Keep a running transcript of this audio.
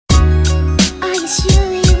you sure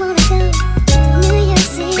you wanna go to New York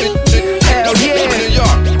City? Hell yeah.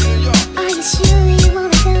 Are you sure you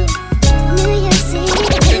wanna go to New York City?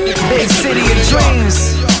 Big city of dreams.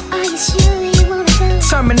 Are you sure you wanna go to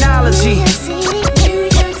Termanology. New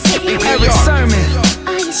York City? Every sermon.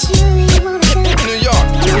 Are you sure you wanna go to New York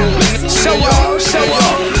City? Show off, show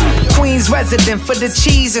off. Queens resident for the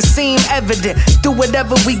cheese, it seem evident. Do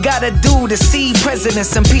whatever we gotta do to see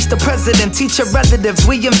presidents. Impeach the president, teach your relatives.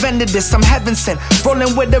 We invented this, I'm heaven sent.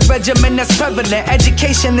 Rolling with a regimen that's prevalent.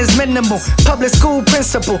 Education is minimal, public school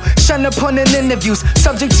principal. Shun upon in interviews,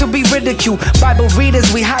 subject to be ridiculed. Bible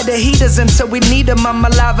readers, we hide the heaters until we need them. I'm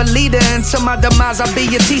alive a leader, until my demise I'll be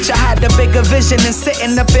your teacher. Had the bigger vision and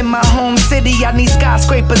sitting up in my home city. I need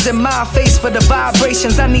skyscrapers in my face for the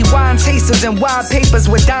vibrations. I need wine tasters and wide papers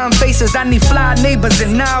with dime faces. I need fly neighbors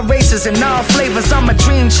and all races and all flavors. I'm a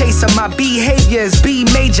dream chaser, my behavior is B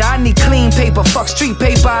major. I need clean paper, fuck street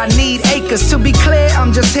paper, I need acres. To be clear,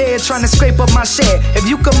 I'm just here trying to scrape up my share. If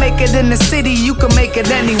you can make it in the city, you can make it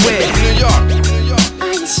anywhere.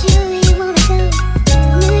 Are you sure you wanna go to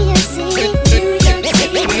New York City?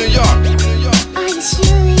 Are you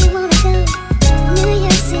sure you wanna go to New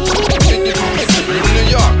York City?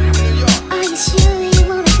 Are you sure you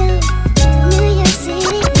wanna go to New York City?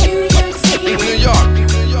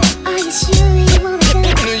 Are you sure you wanna go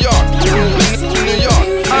to New York City?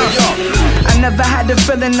 I never had the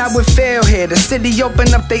feeling I would fail here. The city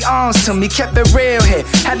opened up their arms to me, kept it real here.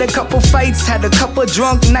 Had a couple fights, had a couple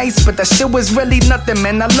drunk nights, but that shit was really nothing,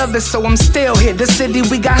 man. I love it, so I'm still here. The city,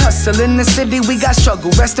 we got hustle. In the city, we got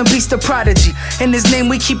struggle. Rest in peace, the prodigy. In his name,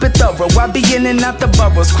 we keep it thorough. I be in and out the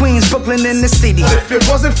boroughs, Queens, Brooklyn, in the city. If it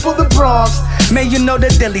wasn't for the Bronx, man, you know the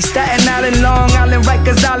dilly. Staten Island, Long Island,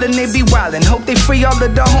 Rikers Island, they be wildin'. Hope they free all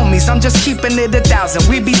of the homies, I'm just keeping it 1,000.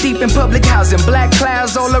 We be deep in public housing, black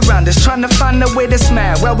clouds all around us, trying to find a way to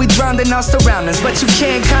smile while we drowned in our surroundings. But you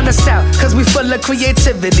can't count us out, cause we full of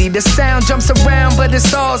creativity. The sound jumps around, but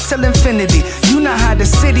it's all till infinity. You know how the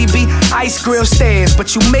city be, ice grill stairs.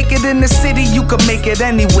 But you make it in the city, you can make it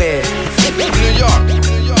anywhere. New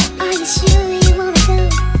York.